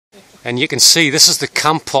And you can see this is the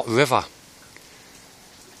Kampot River.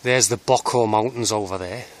 There's the Bokor Mountains over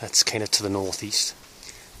there. That's kind of to the northeast.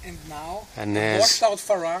 And now, there's washed out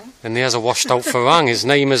Farang. And there's a washed out Farang. His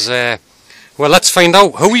name is, well, let's find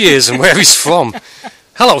out who he is and where he's from.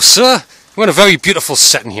 Hello, sir. We're in a very beautiful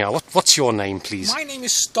setting here. What's your name, please? My name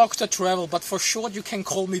is Dr. Travel, but for short you can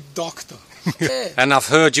call me Doctor. Yeah. And I've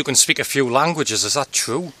heard you can speak a few languages. Is that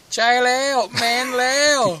true? Chai leo, man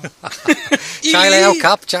leo. Chai leo,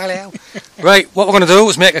 cap, chai leo. Right, what we're going to do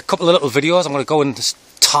is make a couple of little videos. I'm going to go in this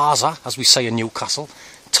Tarza, as we say in Newcastle.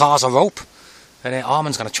 Tarza rope. And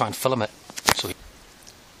Armin's going to try and film it. So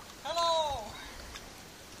hello!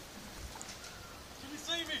 Can you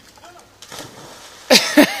see me?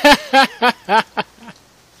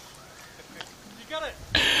 You got it?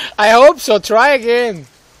 I hope so. Try again.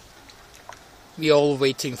 We're all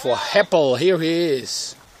waiting for Heppel. Here he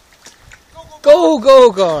is. Go, go,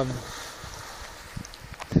 gone.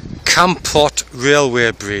 Kampot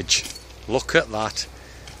Railway Bridge. Look at that.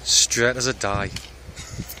 Straight as a die.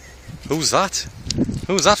 Who's that?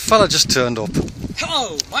 Who's that fella just turned up?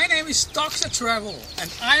 Hello, my name is Dr. Travel,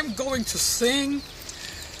 and I'm going to sing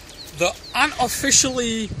the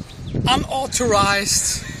unofficially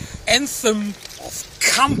unauthorized anthem of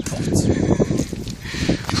Kampot.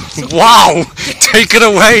 Wow! Take it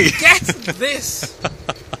away! Get this!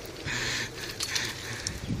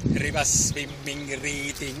 River swimming,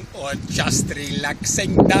 reading, or just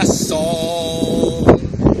relaxing the soul.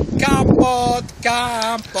 Kampot,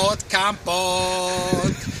 Kampot,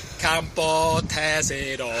 Kampot. Kampot has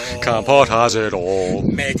it all. Kampot has it all.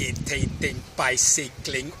 Meditating,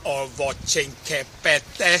 bicycling, or watching Cape at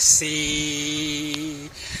the sea.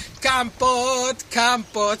 Kampot,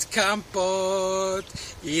 Kampot, Kampot,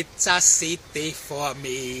 it's a city for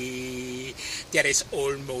me. There is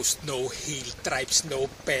almost no hill tribes, no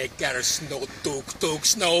beggars, no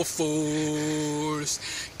tuk-tuks, no fools.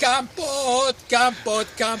 Kampot, Kampot,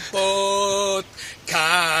 Kampot,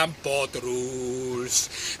 Kampot rules.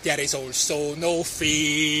 There is also no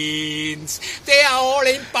Finns. They are all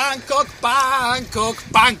in Bangkok, Bangkok,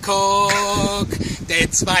 Bangkok.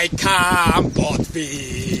 That's why Kampot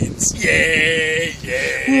wins. Yeah,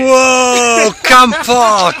 yeah. Whoa,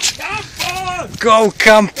 Kampot! Kampot! Go,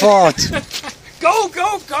 Kampot! Go,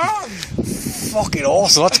 go, go! Fucking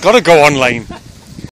awesome. That's got to go online.